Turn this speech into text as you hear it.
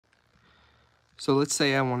So let's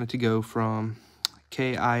say I wanted to go from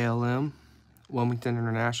KILM, Wilmington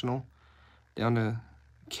International, down to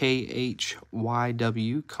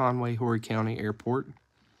KHYW, Conway, Horry County Airport.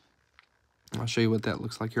 I'll show you what that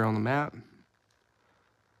looks like here on the map.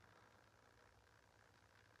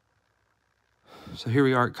 So here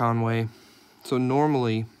we are at Conway. So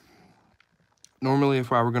normally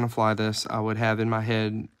if I were going to fly this, I would have in my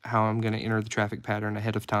head how I'm going to enter the traffic pattern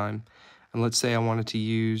ahead of time. And let's say I wanted to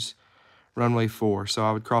use runway 4. So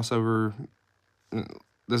I would cross over,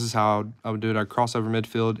 this is how I would do it. I'd cross over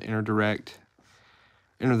midfield, enter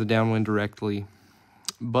the downwind directly.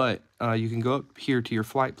 But you can go up here to your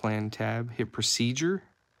flight plan tab, hit procedure,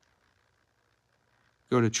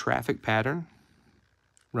 go to traffic pattern,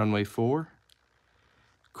 runway 4,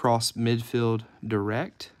 cross midfield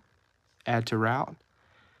direct, add to route,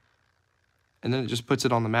 and then it just puts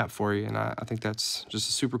it on the map for you. And I think that's just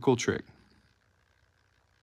a super cool trick.